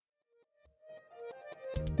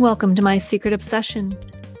Welcome to my secret obsession.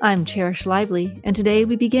 I'm Cherish Lively, and today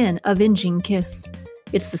we begin Avenging Kiss.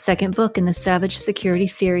 It's the second book in the Savage Security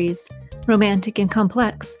series. Romantic and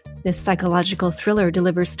complex, this psychological thriller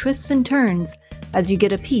delivers twists and turns as you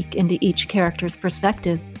get a peek into each character's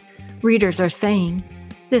perspective. Readers are saying,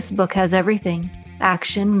 this book has everything: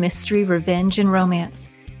 action, mystery, revenge, and romance.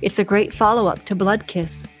 It's a great follow-up to Blood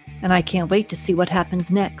Kiss, and I can't wait to see what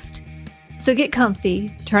happens next. So get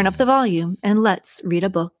comfy, turn up the volume, and let's read a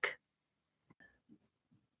book.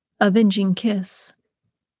 Avenging Kiss,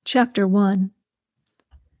 Chapter 1.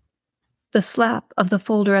 The slap of the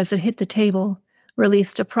folder as it hit the table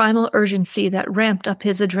released a primal urgency that ramped up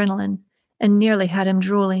his adrenaline and nearly had him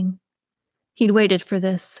drooling. He'd waited for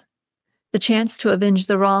this, the chance to avenge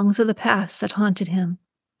the wrongs of the past that haunted him.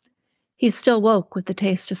 He still woke with the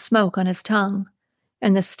taste of smoke on his tongue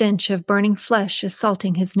and the stench of burning flesh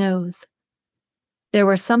assaulting his nose. There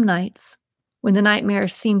were some nights when the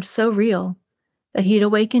nightmares seemed so real that he'd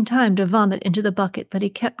awake in time to vomit into the bucket that he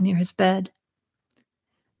kept near his bed.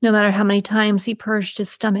 No matter how many times he purged his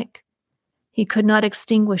stomach, he could not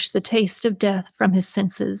extinguish the taste of death from his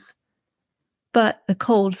senses. But the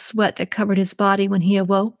cold sweat that covered his body when he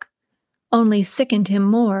awoke only sickened him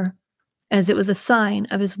more, as it was a sign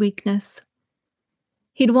of his weakness.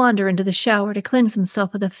 He'd wander into the shower to cleanse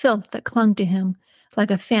himself of the filth that clung to him like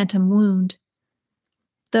a phantom wound.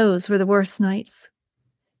 Those were the worst nights.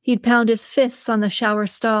 He'd pound his fists on the shower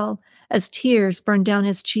stall as tears burned down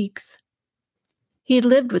his cheeks. He'd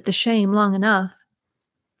lived with the shame long enough.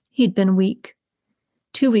 He'd been weak,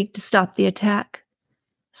 too weak to stop the attack,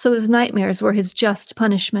 so his nightmares were his just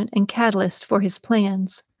punishment and catalyst for his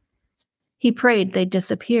plans. He prayed they'd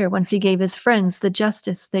disappear once he gave his friends the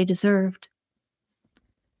justice they deserved.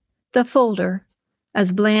 The folder,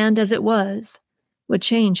 as bland as it was, would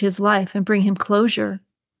change his life and bring him closure.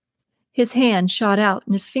 His hand shot out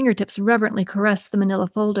and his fingertips reverently caressed the manila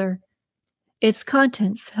folder. Its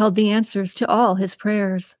contents held the answers to all his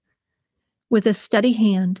prayers. With a steady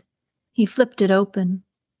hand, he flipped it open.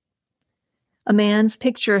 A man's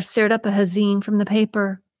picture stared up at Hazeem from the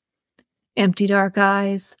paper. Empty dark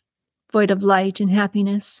eyes, void of light and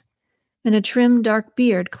happiness, and a trim dark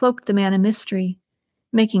beard cloaked the man in mystery,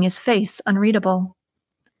 making his face unreadable.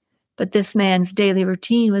 But this man's daily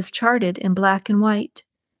routine was charted in black and white.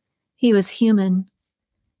 He was human.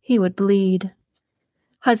 He would bleed.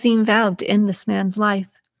 Hazeem vowed to end this man's life.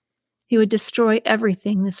 He would destroy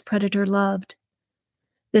everything this predator loved.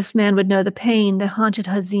 This man would know the pain that haunted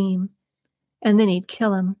Hazeem, and then he'd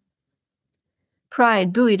kill him.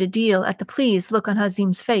 Pride buoyed Adeel at the pleased look on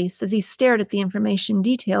Hazeem's face as he stared at the information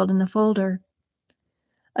detailed in the folder.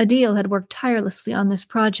 Adeel had worked tirelessly on this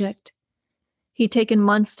project. He'd taken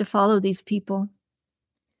months to follow these people.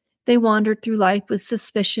 They wandered through life with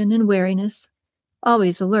suspicion and wariness,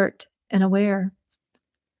 always alert and aware.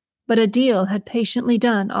 But Adeel had patiently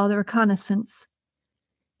done all the reconnaissance.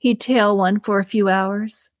 He'd tail one for a few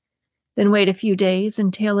hours, then wait a few days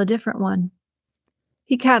and tail a different one.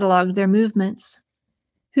 He cataloged their movements,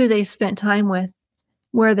 who they spent time with,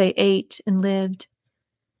 where they ate and lived.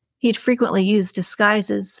 He'd frequently used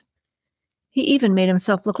disguises. He even made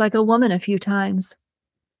himself look like a woman a few times.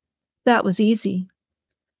 That was easy,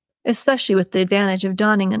 especially with the advantage of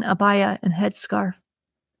donning an abaya and headscarf.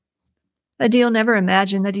 Adeel never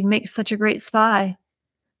imagined that he'd make such a great spy,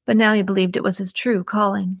 but now he believed it was his true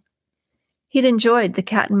calling. He'd enjoyed the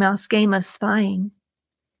cat-and-mouse game of spying.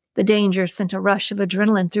 The danger sent a rush of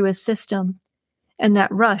adrenaline through his system, and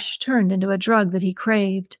that rush turned into a drug that he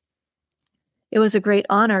craved. It was a great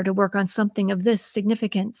honor to work on something of this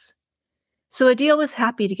significance, so Adeel was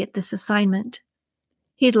happy to get this assignment.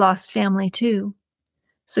 He'd lost family too,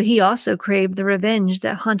 so he also craved the revenge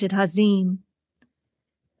that haunted Hazeem.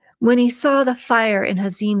 When he saw the fire in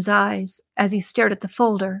Hazeem's eyes as he stared at the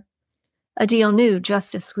folder, Adeel knew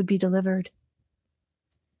justice would be delivered.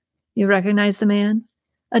 "You recognize the man?"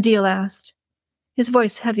 Adeel asked, his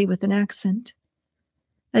voice heavy with an accent.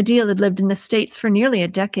 Adeel had lived in the States for nearly a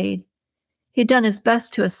decade. He'd done his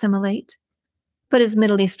best to assimilate, but his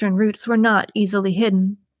Middle Eastern roots were not easily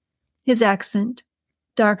hidden. His accent,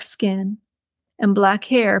 dark skin, and black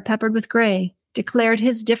hair peppered with gray declared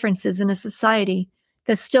his differences in a society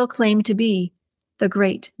that still claimed to be the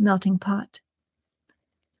great melting pot.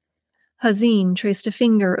 Hazeem traced a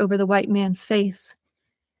finger over the white man's face.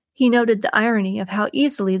 He noted the irony of how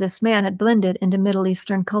easily this man had blended into Middle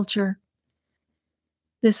Eastern culture.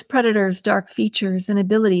 This predator's dark features and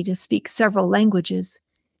ability to speak several languages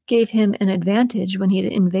gave him an advantage when he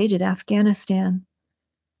had invaded Afghanistan.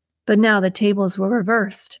 But now the tables were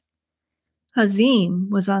reversed. Hazeem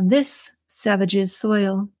was on this savage's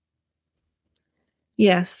soil.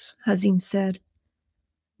 Yes, Hazeem said.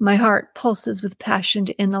 My heart pulses with passion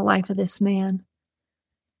to end the life of this man.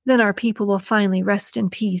 Then our people will finally rest in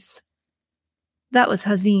peace. That was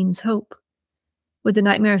Hazeem's hope. Would the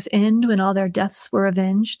nightmares end when all their deaths were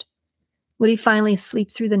avenged? Would he finally sleep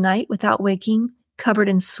through the night without waking, covered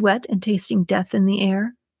in sweat and tasting death in the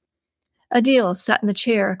air? Adeel sat in the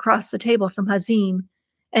chair across the table from Hazeem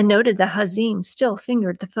and noted that Hazeem still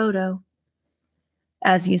fingered the photo.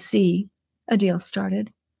 As you see, Adeel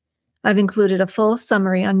started, I've included a full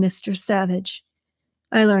summary on Mr. Savage.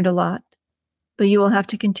 I learned a lot, but you will have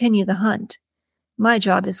to continue the hunt. My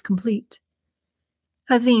job is complete.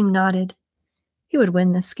 Hazeem nodded. He would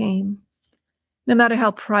win this game. No matter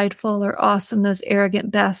how prideful or awesome those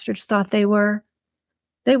arrogant bastards thought they were,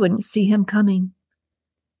 they wouldn't see him coming.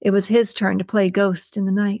 It was his turn to play ghost in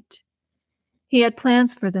the night. He had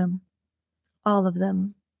plans for them. All of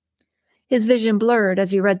them. His vision blurred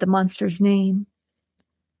as he read the monster's name.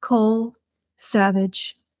 Cole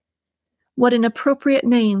Savage. What an appropriate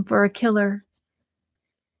name for a killer.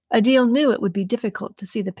 Adeel knew it would be difficult to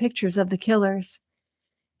see the pictures of the killers.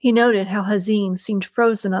 He noted how Hazeem seemed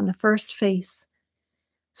frozen on the first face.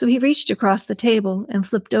 So he reached across the table and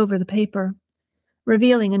flipped over the paper,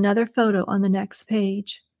 revealing another photo on the next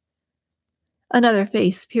page. Another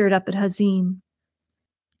face peered up at Hazeem.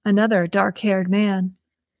 Another dark-haired man,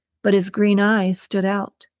 but his green eyes stood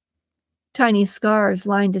out. Tiny scars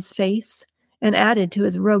lined his face and added to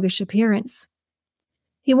his roguish appearance.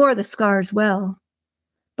 He wore the scars well,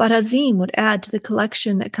 but Hazeem would add to the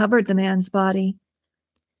collection that covered the man's body.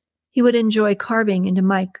 He would enjoy carving into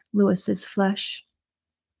Mike Lewis's flesh.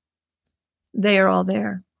 They are all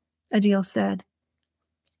there, Adeel said.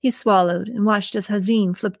 He swallowed and watched as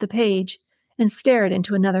Hazeem flipped the page and stared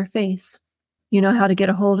into another face. You know how to get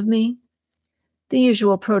a hold of me? The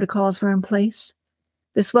usual protocols were in place.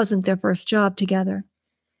 This wasn't their first job together.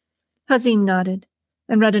 Hazeem nodded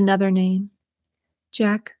and read another name.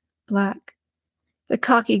 Jack Black. The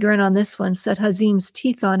cocky grin on this one set Hazeem's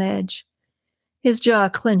teeth on edge. His jaw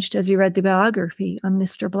clenched as he read the biography on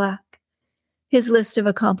Mr. Black. His list of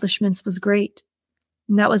accomplishments was great,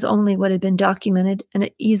 and that was only what had been documented and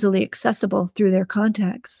easily accessible through their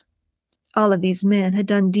contacts. All of these men had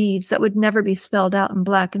done deeds that would never be spelled out in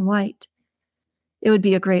black and white. It would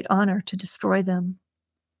be a great honor to destroy them.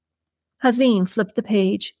 Hazeem flipped the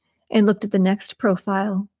page and looked at the next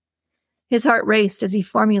profile. His heart raced as he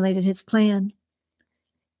formulated his plan.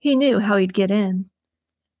 He knew how he'd get in.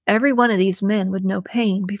 Every one of these men would know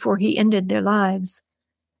pain before he ended their lives.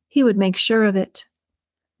 He would make sure of it.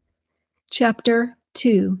 Chapter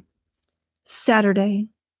 2. Saturday.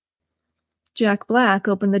 Jack Black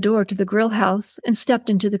opened the door to the grill house and stepped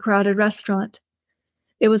into the crowded restaurant.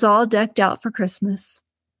 It was all decked out for Christmas.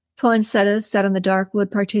 Poinsettias sat on the dark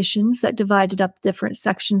wood partitions that divided up different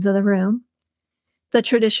sections of the room. The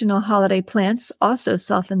traditional holiday plants also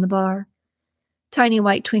softened the bar. Tiny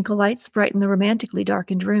white twinkle lights brightened the romantically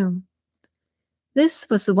darkened room. This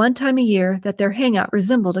was the one time a year that their hangout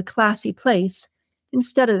resembled a classy place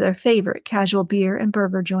instead of their favorite casual beer and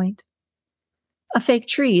burger joint. A fake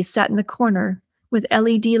tree sat in the corner with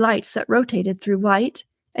LED lights that rotated through white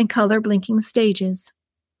and color-blinking stages.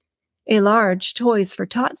 A large Toys for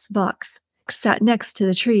Tots box sat next to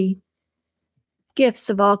the tree. Gifts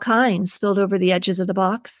of all kinds spilled over the edges of the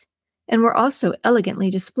box and were also elegantly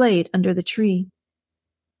displayed under the tree.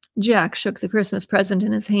 Jack shook the Christmas present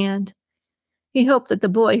in his hand. He hoped that the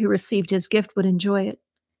boy who received his gift would enjoy it.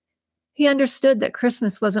 He understood that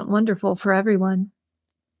Christmas wasn't wonderful for everyone.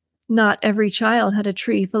 Not every child had a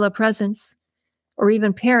tree full of presents, or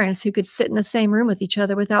even parents who could sit in the same room with each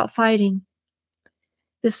other without fighting.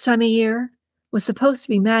 This time of year was supposed to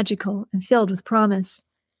be magical and filled with promise,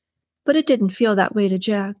 but it didn't feel that way to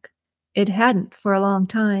Jack. It hadn't for a long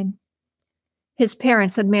time. His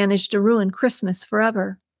parents had managed to ruin Christmas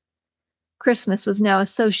forever. Christmas was now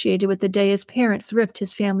associated with the day his parents ripped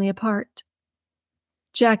his family apart.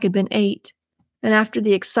 Jack had been 8, and after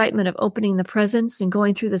the excitement of opening the presents and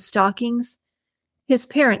going through the stockings, his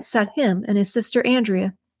parents sat him and his sister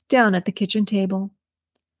Andrea down at the kitchen table.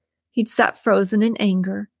 He'd sat frozen in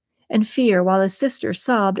anger and fear while his sister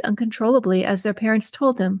sobbed uncontrollably as their parents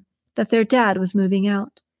told him that their dad was moving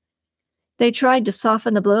out. They tried to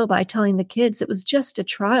soften the blow by telling the kids it was just a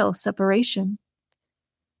trial separation.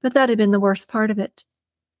 But that had been the worst part of it.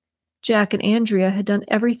 Jack and Andrea had done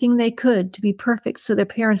everything they could to be perfect so their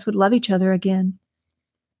parents would love each other again.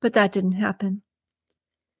 But that didn't happen.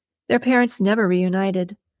 Their parents never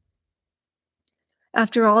reunited.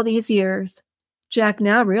 After all these years, Jack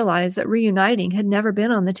now realized that reuniting had never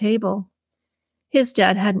been on the table. His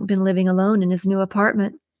dad hadn't been living alone in his new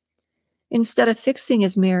apartment. Instead of fixing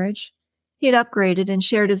his marriage, he had upgraded and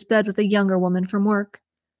shared his bed with a younger woman from work.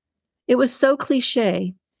 It was so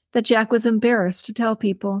cliché that Jack was embarrassed to tell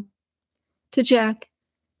people. To Jack,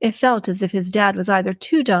 it felt as if his dad was either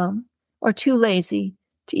too dumb or too lazy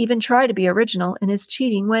to even try to be original in his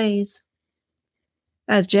cheating ways.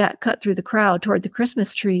 As Jack cut through the crowd toward the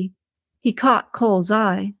Christmas tree, he caught Cole's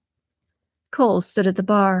eye. Cole stood at the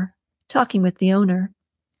bar, talking with the owner.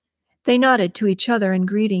 They nodded to each other in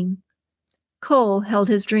greeting. Cole held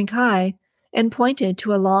his drink high and pointed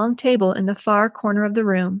to a long table in the far corner of the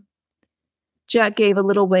room. Jack gave a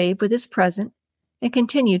little wave with his present and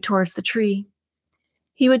continued towards the tree.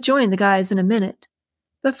 He would join the guys in a minute,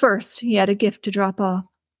 but first he had a gift to drop off.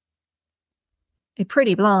 A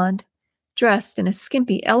pretty blonde, dressed in a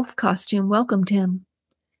skimpy elf costume, welcomed him.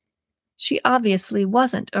 She obviously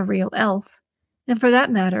wasn't a real elf, and for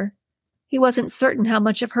that matter, he wasn't certain how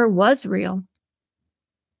much of her was real.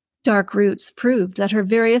 Dark roots proved that her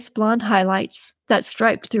various blonde highlights that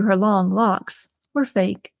striped through her long locks were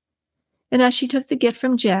fake, and as she took the gift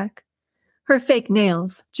from Jack, her fake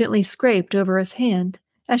nails gently scraped over his hand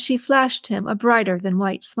as she flashed him a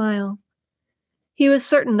brighter-than-white smile. He was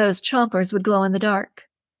certain those chompers would glow in the dark.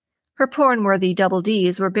 Her porn-worthy double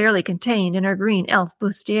Ds were barely contained in her green elf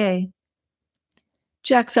bustier.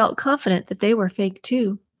 Jack felt confident that they were fake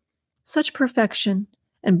too. Such perfection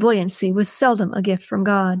and buoyancy was seldom a gift from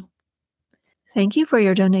God. "Thank you for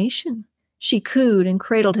your donation," she cooed and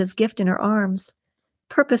cradled his gift in her arms,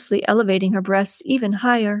 purposely elevating her breasts even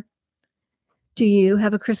higher. "Do you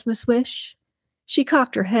have a Christmas wish?" She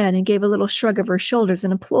cocked her head and gave a little shrug of her shoulders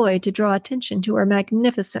in a ploy to draw attention to her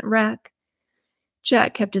magnificent rack.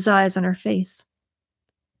 Jack kept his eyes on her face.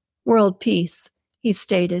 "World peace," he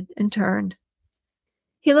stated and turned.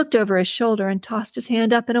 He looked over his shoulder and tossed his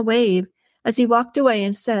hand up in a wave as he walked away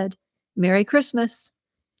and said, "Merry Christmas."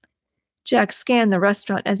 Jack scanned the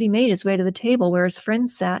restaurant as he made his way to the table where his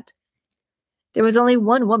friends sat. There was only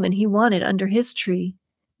one woman he wanted under his tree,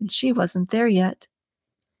 and she wasn't there yet.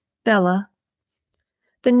 Bella.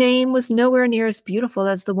 The name was nowhere near as beautiful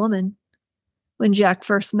as the woman. When Jack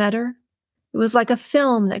first met her, it was like a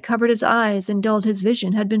film that covered his eyes and dulled his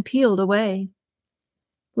vision had been peeled away.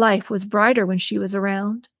 Life was brighter when she was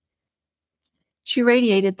around. She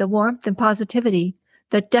radiated the warmth and positivity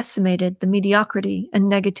that decimated the mediocrity and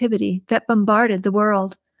negativity that bombarded the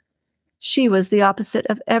world. She was the opposite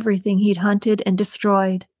of everything he'd hunted and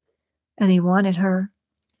destroyed, and he wanted her.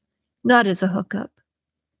 Not as a hookup,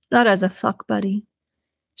 not as a fuck buddy.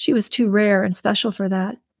 She was too rare and special for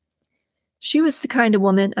that. She was the kind of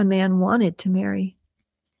woman a man wanted to marry.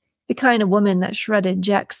 The kind of woman that shredded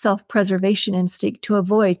Jack's self-preservation instinct to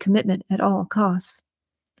avoid commitment at all costs.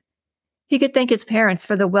 He could thank his parents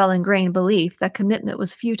for the well-ingrained belief that commitment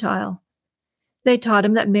was futile. They taught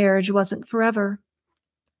him that marriage wasn't forever.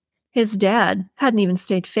 His dad hadn't even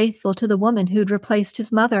stayed faithful to the woman who'd replaced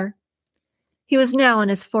his mother. He was now on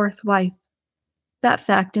his fourth wife. That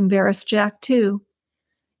fact embarrassed Jack, too.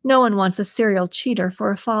 No one wants a serial cheater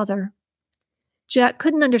for a father. Jack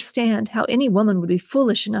couldn't understand how any woman would be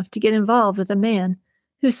foolish enough to get involved with a man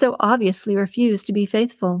who so obviously refused to be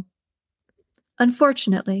faithful.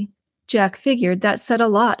 Unfortunately, Jack figured that said a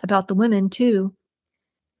lot about the women, too.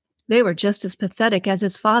 They were just as pathetic as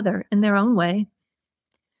his father in their own way.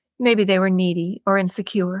 Maybe they were needy or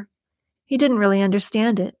insecure. He didn't really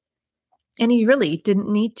understand it, and he really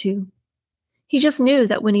didn't need to. He just knew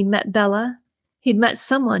that when he'd met Bella, he'd met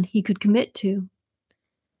someone he could commit to.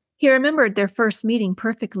 He remembered their first meeting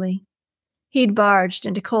perfectly. He'd barged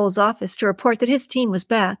into Cole's office to report that his team was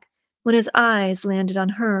back when his eyes landed on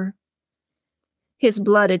her. His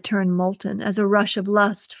blood had turned molten as a rush of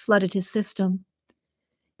lust flooded his system.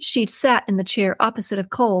 She'd sat in the chair opposite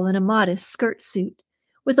of Cole in a modest skirt suit,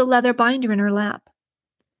 with a leather binder in her lap.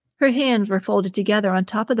 Her hands were folded together on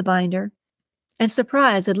top of the binder, and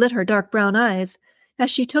surprise had lit her dark brown eyes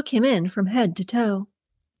as she took him in from head to toe.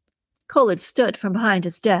 Cole had stood from behind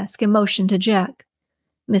his desk and motioned to Jack.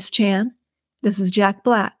 "Miss Chan, this is Jack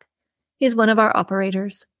Black. He's one of our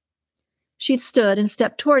operators." She'd stood and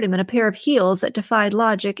stepped toward him in a pair of heels that defied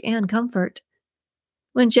logic and comfort.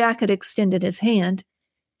 When Jack had extended his hand,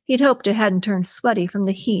 he'd hoped it hadn't turned sweaty from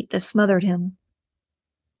the heat that smothered him.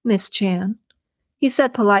 "Miss Chan," he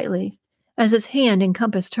said politely, as his hand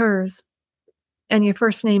encompassed hers. "And your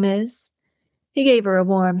first name is?" He gave her a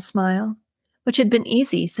warm smile, which had been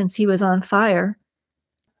easy since he was on fire.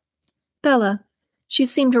 "Bella." She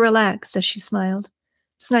seemed to relax as she smiled.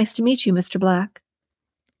 "It's nice to meet you, Mr. Black."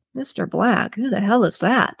 "Mr. Black? Who the hell is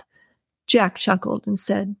that?" Jack chuckled and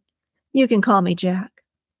said, "You can call me Jack."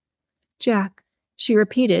 "Jack," she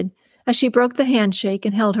repeated, as she broke the handshake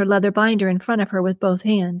and held her leather binder in front of her with both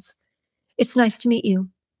hands. "It's nice to meet you."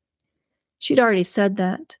 She'd already said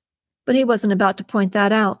that, but he wasn't about to point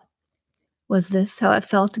that out. Was this how it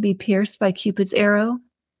felt to be pierced by Cupid's arrow?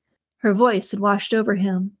 Her voice had washed over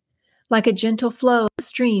him, like a gentle flow of a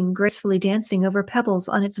stream gracefully dancing over pebbles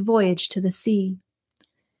on its voyage to the sea.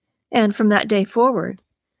 And from that day forward,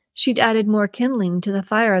 she'd added more kindling to the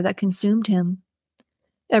fire that consumed him.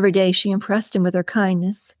 Every day she impressed him with her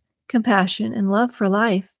kindness, compassion, and love for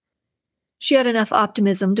life. She had enough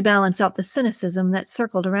optimism to balance out the cynicism that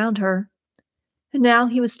circled around her. And now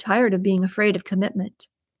he was tired of being afraid of commitment.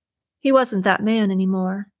 He wasn't that man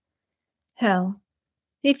anymore. Hell,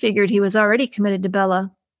 he figured he was already committed to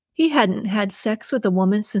Bella. He hadn't had sex with a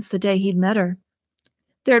woman since the day he'd met her.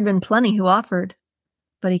 There had been plenty who offered,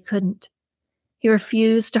 but he couldn't. He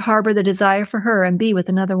refused to harbor the desire for her and be with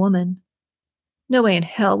another woman. No way in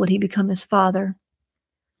hell would he become his father.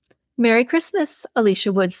 "Merry Christmas,"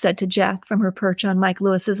 Alicia Woods said to Jack from her perch on Mike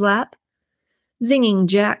Lewis's lap, zinging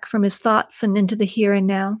Jack from his thoughts and into the here and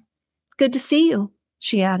now. "Good to see you,"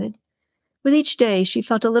 she added. With each day, she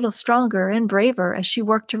felt a little stronger and braver as she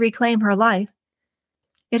worked to reclaim her life.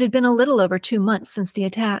 It had been a little over 2 months since the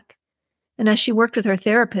attack, and as she worked with her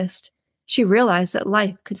therapist, she realized that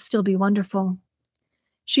life could still be wonderful.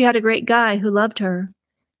 She had a great guy who loved her,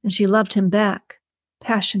 and she loved him back,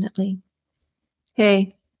 passionately.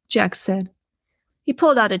 "Hey," Jack said. He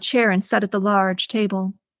pulled out a chair and sat at the large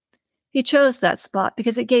table. He chose that spot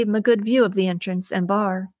because it gave him a good view of the entrance and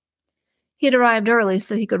bar. He had arrived early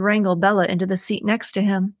so he could wrangle Bella into the seat next to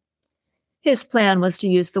him. His plan was to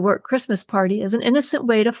use the work Christmas party as an innocent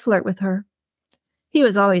way to flirt with her. He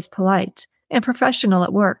was always polite and professional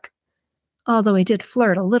at work, although he did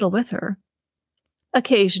flirt a little with her.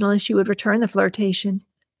 Occasionally she would return the flirtation,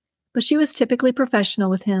 but she was typically professional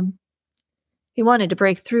with him. He wanted to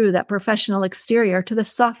break through that professional exterior to the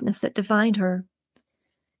softness that defined her.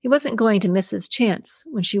 He wasn't going to miss his chance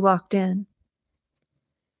when she walked in.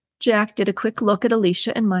 Jack did a quick look at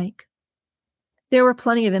Alicia and Mike. There were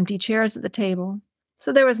plenty of empty chairs at the table,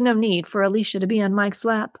 so there was no need for Alicia to be on Mike's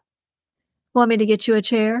lap. "Want me to get you a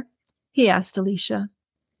chair?" he asked Alicia.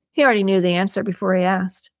 He already knew the answer before he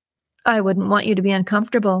asked. "I wouldn't want you to be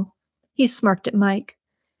uncomfortable." He smirked at Mike.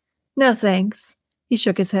 "No, thanks." He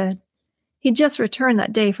shook his head. He'd just returned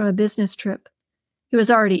that day from a business trip. He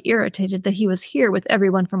was already irritated that he was here with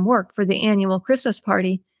everyone from work for the annual Christmas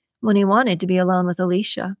party when he wanted to be alone with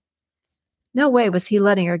Alicia. No way was he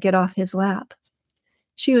letting her get off his lap.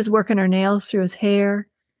 She was working her nails through his hair,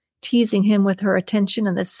 teasing him with her attention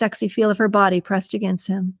and the sexy feel of her body pressed against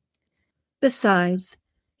him. Besides,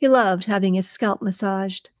 he loved having his scalp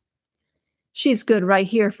massaged. "She's good right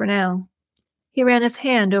here for now." He ran his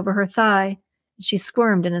hand over her thigh, and she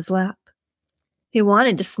squirmed in his lap. He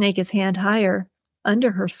wanted to snake his hand higher,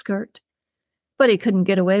 under her skirt, but he couldn't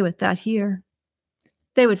get away with that here.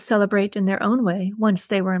 They would celebrate in their own way once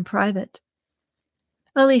they were in private.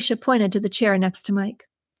 Alicia pointed to the chair next to Mike.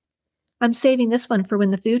 "I'm saving this one for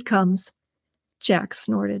when the food comes." Jack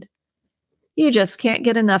snorted. "You just can't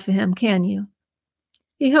get enough of him, can you?"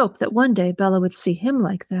 He hoped that one day Bella would see him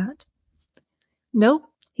like that. "Nope,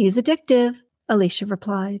 he's addictive," Alicia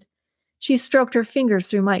replied. She stroked her fingers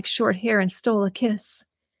through Mike's short hair and stole a kiss.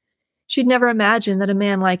 She'd never imagined that a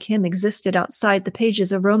man like him existed outside the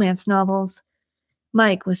pages of romance novels.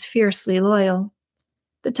 Mike was fiercely loyal,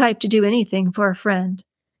 the type to do anything for a friend,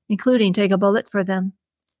 including take a bullet for them.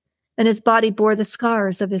 And his body bore the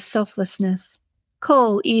scars of his selflessness.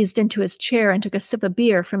 Cole eased into his chair and took a sip of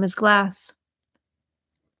beer from his glass.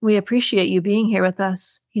 "We appreciate you being here with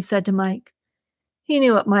us," he said to Mike. He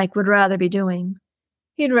knew what Mike would rather be doing.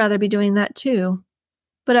 He'd rather be doing that too.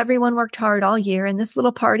 But everyone worked hard all year, and this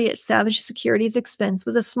little party at Savage Security's expense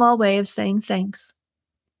was a small way of saying thanks.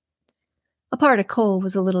 A part of Cole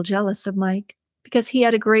was a little jealous of Mike, because he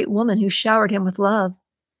had a great woman who showered him with love.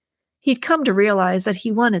 He'd come to realize that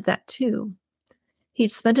he wanted that too.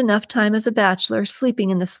 He'd spent enough time as a bachelor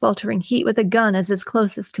sleeping in the sweltering heat with a gun as his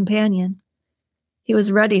closest companion. He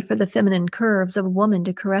was ready for the feminine curves of a woman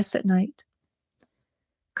to caress at night.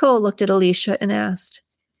 Cole looked at Alicia and asked,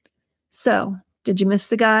 "So, did you miss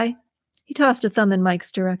the guy?" He tossed a thumb in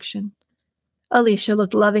Mike's direction. Alicia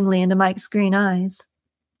looked lovingly into Mike's green eyes.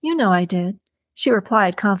 "You know I did," she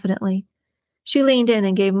replied confidently. She leaned in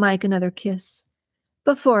and gave Mike another kiss.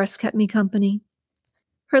 "But Forrest kept me company."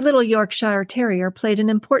 Her little Yorkshire Terrier played an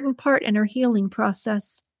important part in her healing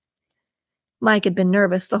process. Mike had been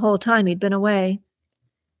nervous the whole time he'd been away.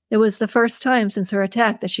 It was the first time since her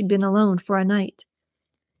attack that she'd been alone for a night.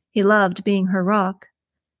 He loved being her rock,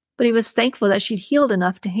 but he was thankful that she'd healed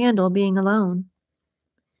enough to handle being alone.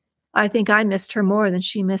 I think I missed her more than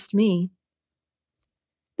she missed me.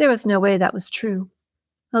 There was no way that was true.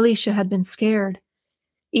 Alicia had been scared.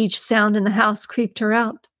 Each sound in the house creeped her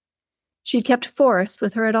out. She'd kept Forrest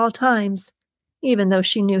with her at all times, even though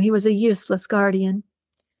she knew he was a useless guardian.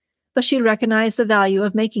 But she'd recognized the value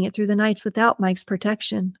of making it through the nights without Mike's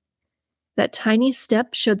protection. That tiny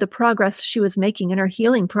step showed the progress she was making in her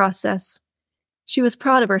healing process. She was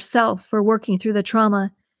proud of herself for working through the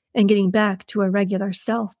trauma and getting back to a regular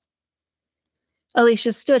self.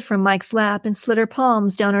 Alicia stood from Mike's lap and slid her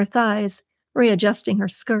palms down her thighs, readjusting her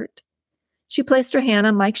skirt. She placed her hand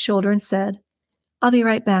on Mike's shoulder and said, "I'll be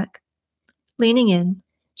right back." Leaning in,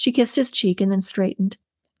 she kissed his cheek and then straightened.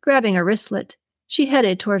 Grabbing a wristlet, she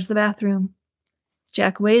headed towards the bathroom.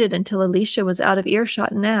 Jack waited until Alicia was out of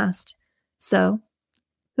earshot and asked, "So,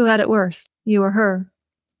 who had it worst, you or her?"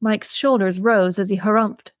 Mike's shoulders rose as he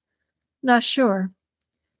harumphed. "Not sure."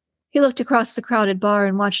 He looked across the crowded bar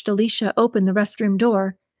and watched Alicia open the restroom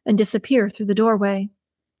door and disappear through the doorway.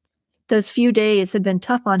 Those few days had been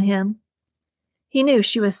tough on him. He knew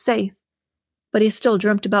she was safe, but he still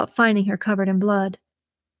dreamt about finding her covered in blood.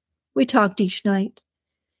 We talked each night.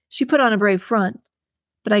 She put on a brave front,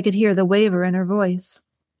 but I could hear the waver in her voice.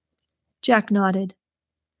 Jack nodded.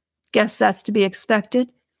 Guess that's to be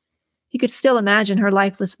expected. He could still imagine her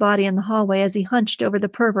lifeless body in the hallway as he hunched over the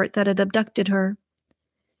pervert that had abducted her.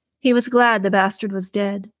 He was glad the bastard was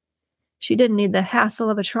dead. She didn't need the hassle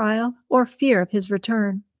of a trial or fear of his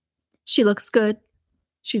return. "She looks good.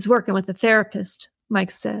 She's working with a therapist,"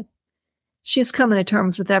 Mike said. "She's coming to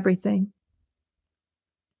terms with everything."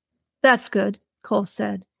 "That's good," Cole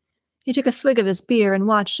said. He took a swig of his beer and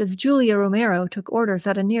watched as Julia Romero took orders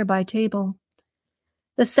at a nearby table.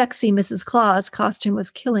 The sexy Mrs. Claus costume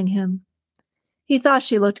was killing him. He thought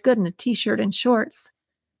she looked good in a t-shirt and shorts,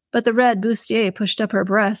 but the red bustier pushed up her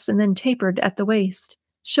breasts and then tapered at the waist,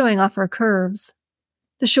 showing off her curves.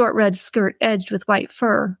 The short red skirt edged with white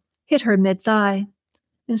fur hit her mid-thigh,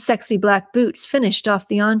 and sexy black boots finished off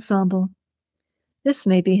the ensemble. This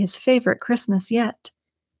may be his favorite Christmas yet.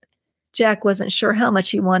 Jack wasn't sure how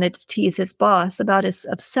much he wanted to tease his boss about his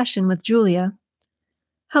obsession with Julia.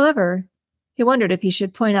 However, he wondered if he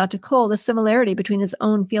should point out to Cole the similarity between his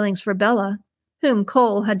own feelings for Bella, whom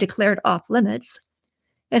Cole had declared off-limits,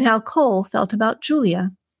 and how Cole felt about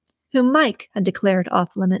Julia, whom Mike had declared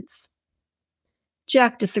off-limits.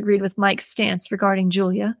 Jack disagreed with Mike's stance regarding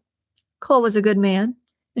Julia. Cole was a good man,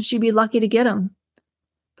 and she'd be lucky to get him.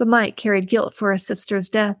 But Mike carried guilt for his sister's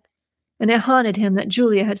death, and it haunted him that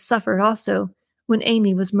Julia had suffered also when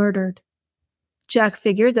Amy was murdered. Jack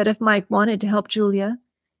figured that if Mike wanted to help Julia,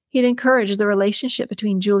 he'd encourage the relationship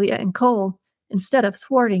between Julia and Cole instead of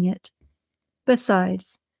thwarting it.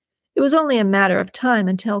 Besides, it was only a matter of time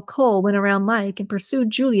until Cole went around Mike and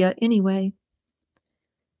pursued Julia anyway.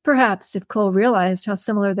 Perhaps if Cole realized how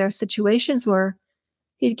similar their situations were,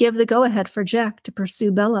 he'd give the go-ahead for Jack to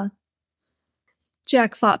pursue Bella.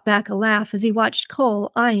 Jack fought back a laugh as he watched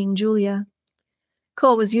Cole eyeing Julia.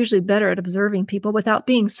 Cole was usually better at observing people without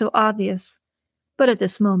being so obvious, but at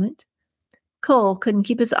this moment, Cole couldn't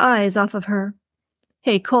keep his eyes off of her.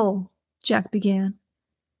 "Hey, Cole," Jack began.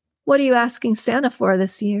 "What are you asking Santa for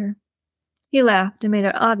this year?" He laughed and made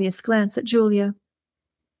an obvious glance at Julia.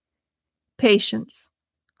 "Patience,"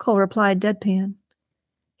 Cole replied deadpan.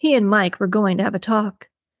 He and Mike were going to have a talk.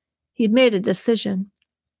 He'd made a decision,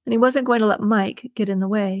 and he wasn't going to let Mike get in the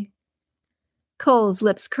way. Cole's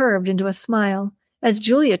lips curved into a smile as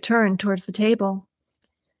Julia turned towards the table.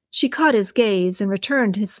 She caught his gaze and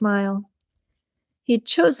returned his smile. He'd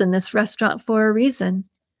chosen this restaurant for a reason,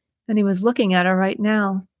 and he was looking at her right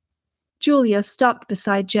now. Julia stopped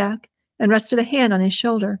beside Jack and rested a hand on his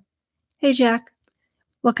shoulder. "Hey, Jack,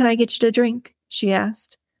 what can I get you to drink?" she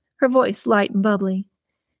asked, her voice light and bubbly.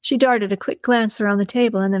 She darted a quick glance around the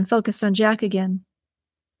table and then focused on Jack again.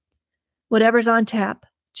 "Whatever's on tap,"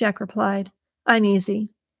 Jack replied. "I'm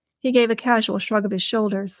easy." He gave a casual shrug of his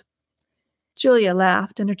shoulders. Julia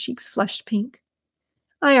laughed and her cheeks flushed pink.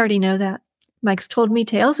 "I already know that. Mike's told me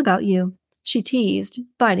tales about you," she teased,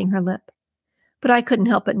 biting her lip. "But I couldn't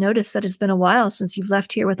help but notice that it's been a while since you've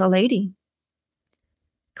left here with a lady."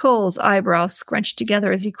 Cole's eyebrows scrunched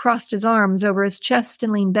together as he crossed his arms over his chest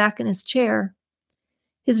and leaned back in his chair.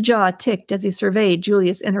 His jaw ticked as he surveyed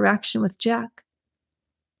Julia's interaction with Jack.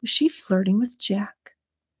 Was she flirting with Jack?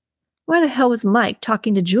 Why the hell was Mike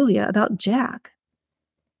talking to Julia about Jack?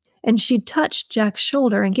 And she'd touched Jack's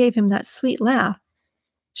shoulder and gave him that sweet laugh.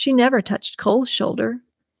 She never touched Cole's shoulder.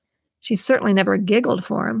 She certainly never giggled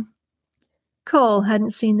for him. Cole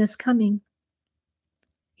hadn't seen this coming.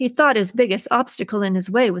 He thought his biggest obstacle in his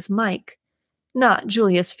way was Mike, not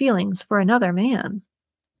Julia's feelings for another man.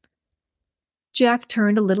 Jack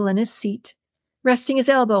turned a little in his seat, resting his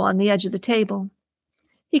elbow on the edge of the table.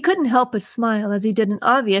 He couldn't help but smile as he did an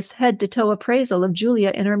obvious head-to-toe appraisal of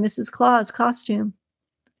Julia in her Mrs. Claus costume.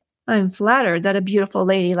 "I'm flattered that a beautiful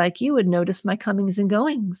lady like you would notice my comings and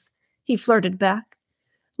goings," he flirted back,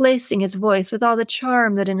 lacing his voice with all the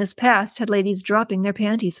charm that in his past had ladies dropping their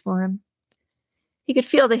panties for him. He could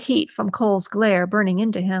feel the heat from Cole's glare burning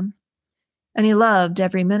into him, and he loved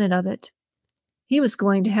every minute of it. He was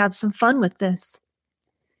going to have some fun with this.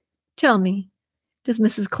 "Tell me, does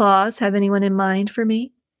Mrs. Claus have anyone in mind for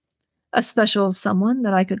me? A special someone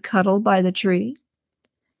that I could cuddle by the tree?"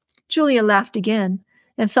 Julia laughed again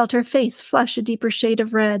and felt her face flush a deeper shade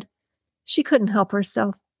of red. She couldn't help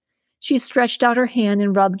herself. She stretched out her hand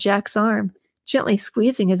and rubbed Jack's arm, gently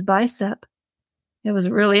squeezing his bicep. It was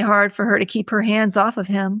really hard for her to keep her hands off of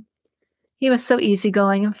him. He was so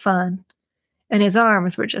easygoing and fun, and his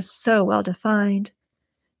arms were just so well defined.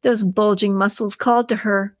 Those bulging muscles called to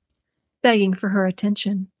her, begging for her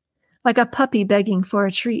attention, like a puppy begging for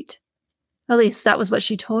a treat. At least that was what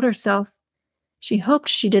she told herself. She hoped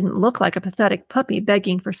she didn't look like a pathetic puppy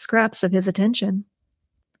begging for scraps of his attention.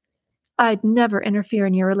 "I'd never interfere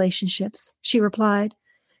in your relationships," she replied,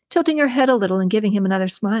 tilting her head a little and giving him another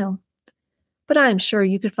smile. "But I'm sure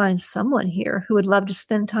you could find someone here who would love to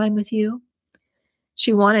spend time with you."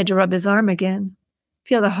 She wanted to rub his arm again,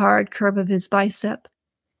 feel the hard curve of his bicep,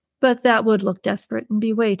 but that would look desperate and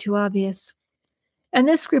be way too obvious. And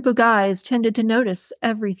this group of guys tended to notice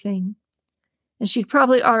everything, and she'd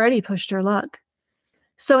probably already pushed her luck.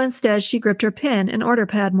 So instead, she gripped her pen and order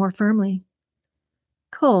pad more firmly.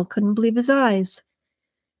 Cole couldn't believe his eyes.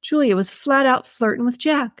 Julia was flat out flirting with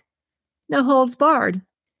Jack. No holds barred.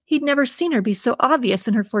 He'd never seen her be so obvious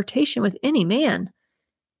in her flirtation with any man.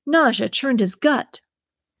 Nausea churned his gut.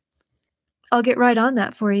 "I'll get right on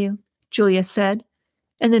that for you," Julia said,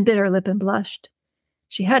 and then bit her lip and blushed.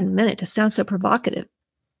 She hadn't meant it to sound so provocative.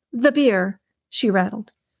 "The beer," she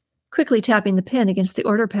rattled, quickly tapping the pen against the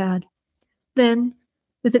order pad. Then,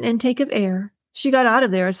 with an intake of air, she got out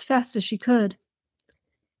of there as fast as she could.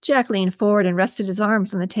 Jack leaned forward and rested his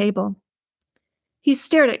arms on the table. He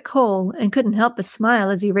stared at Cole and couldn't help but smile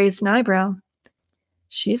as he raised an eyebrow.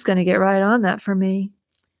 "She's going to get right on that for me."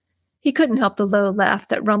 He couldn't help the low laugh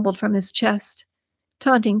that rumbled from his chest.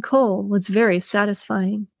 Taunting Cole was very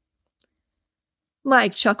satisfying.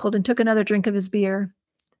 Mike chuckled and took another drink of his beer.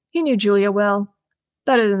 He knew Julia well,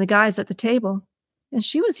 better than the guys at the table, and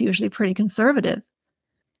she was usually pretty conservative.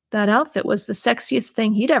 That outfit was the sexiest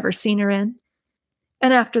thing he'd ever seen her in.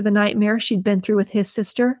 And after the nightmare she'd been through with his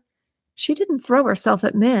sister, she didn't throw herself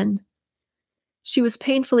at men. She was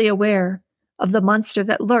painfully aware of the monster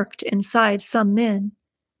that lurked inside some men.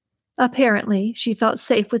 Apparently, she felt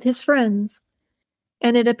safe with his friends,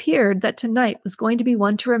 and it appeared that tonight was going to be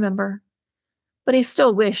one to remember. But he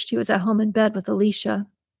still wished he was at home in bed with Alicia.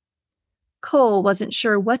 Cole wasn't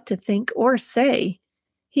sure what to think or say.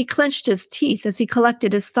 He clenched his teeth as he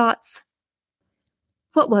collected his thoughts.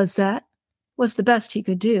 "What was that?" was the best he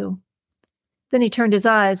could do. Then he turned his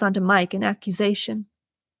eyes onto Mike in accusation.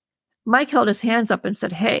 Mike held his hands up and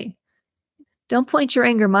said, "Hey, don't point your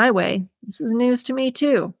anger my way. This is news to me,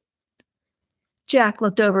 too." Jack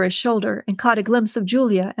looked over his shoulder and caught a glimpse of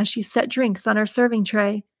Julia as she set drinks on her serving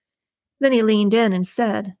tray. Then he leaned in and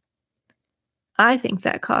said, "I think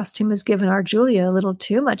that costume has given our Julia a little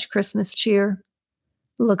too much Christmas cheer.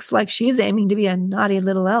 Looks like she's aiming to be a naughty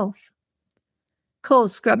little elf." Cole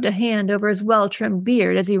scrubbed a hand over his well-trimmed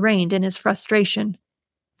beard as he reined in his frustration.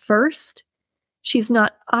 First, she's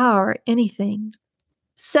not our anything.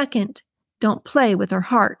 Second, don't play with her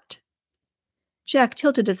heart. Jack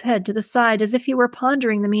tilted his head to the side as if he were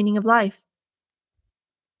pondering the meaning of life.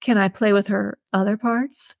 "Can I play with her other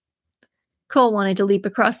parts?" Cole wanted to leap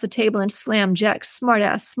across the table and slam Jack's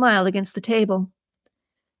smart-ass smile against the table.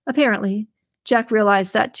 Apparently, Jack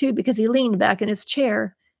realized that too because he leaned back in his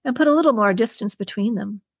chair and put a little more distance between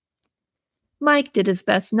them. Mike did his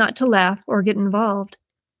best not to laugh or get involved.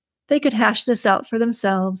 They could hash this out for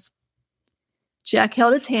themselves. Jack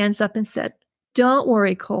held his hands up and said, "Don't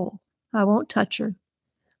worry, Cole. I won't touch her.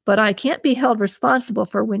 But I can't be held responsible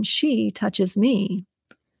for when she touches me."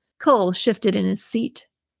 Cole shifted in his seat.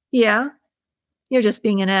 "Yeah? You're just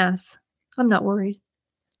being an ass. I'm not worried.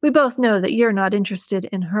 We both know that you're not interested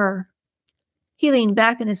in her." He leaned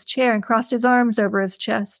back in his chair and crossed his arms over his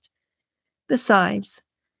chest. Besides,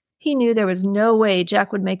 he knew there was no way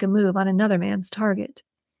Jack would make a move on another man's target.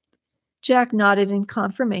 Jack nodded in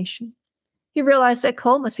confirmation. He realized that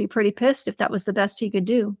Cole must be pretty pissed if that was the best he could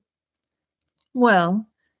do. "Well,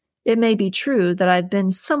 it may be true that I've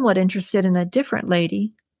been somewhat interested in a different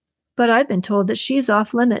lady, but I've been told that she's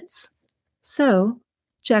off limits." So,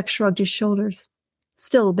 Jack shrugged his shoulders,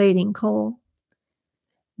 still baiting Cole.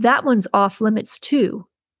 That one's off limits too.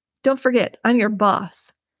 Don't forget, I'm your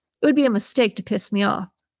boss. It would be a mistake to piss me off,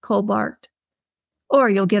 Cole barked. Or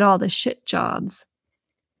you'll get all the shit jobs.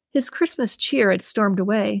 His Christmas cheer had stormed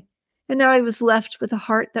away, and now he was left with a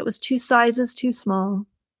heart that was 2 sizes too small.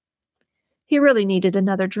 He really needed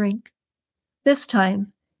another drink. This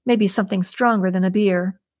time, maybe something stronger than a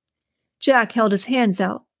beer. Jack held his hands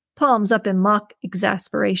out, palms up in mock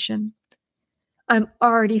exasperation. I'm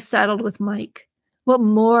already saddled with Mike. What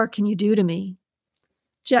more can you do to me?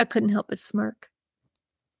 Jack couldn't help but smirk.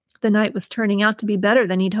 The night was turning out to be better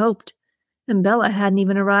than he'd hoped, and Bella hadn't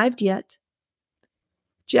even arrived yet.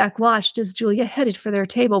 Jack watched as Julia headed for their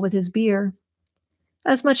table with his beer.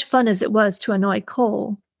 As much fun as it was to annoy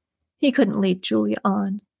Cole, he couldn't lead Julia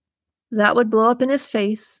on. That would blow up in his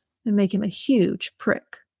face and make him a huge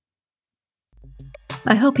prick.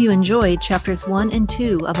 I hope you enjoyed chapters 1 and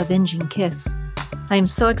 2 of Avenging Kiss. I am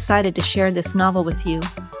so excited to share this novel with you.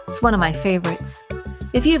 It's one of my favorites.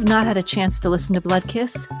 If you have not had a chance to listen to Blood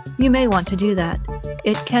Kiss, you may want to do that.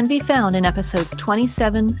 It can be found in episodes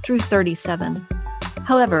 27 through 37.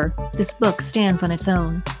 However, this book stands on its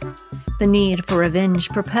own. The need for revenge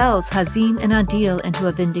propels Hazeem and Adeel into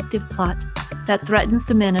a vindictive plot that threatens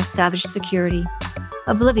the men of Savage Security.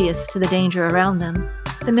 Oblivious to the danger around them,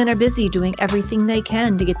 the men are busy doing everything they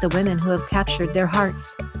can to get the women who have captured their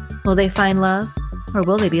hearts. Will they find love, or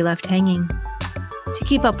will they be left hanging? To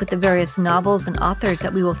keep up with the various novels and authors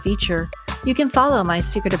that we will feature, you can follow My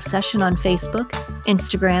Secret Obsession on Facebook,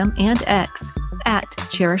 Instagram, and X at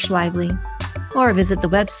Cherish Lively, or visit the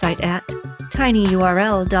website at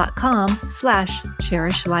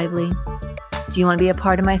tinyurl.com/cherishlively. Do you want to be a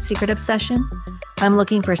part of My Secret Obsession? I'm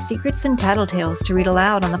looking for secrets and tattletales to read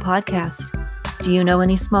aloud on the podcast. Do you know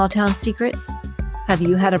any small-town secrets? Have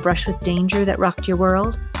you had a brush with danger that rocked your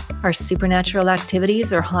world? Are supernatural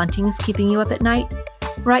activities or hauntings keeping you up at night?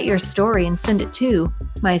 Write your story and send it to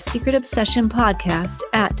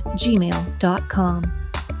mysecretobsessionpodcast@gmail.com.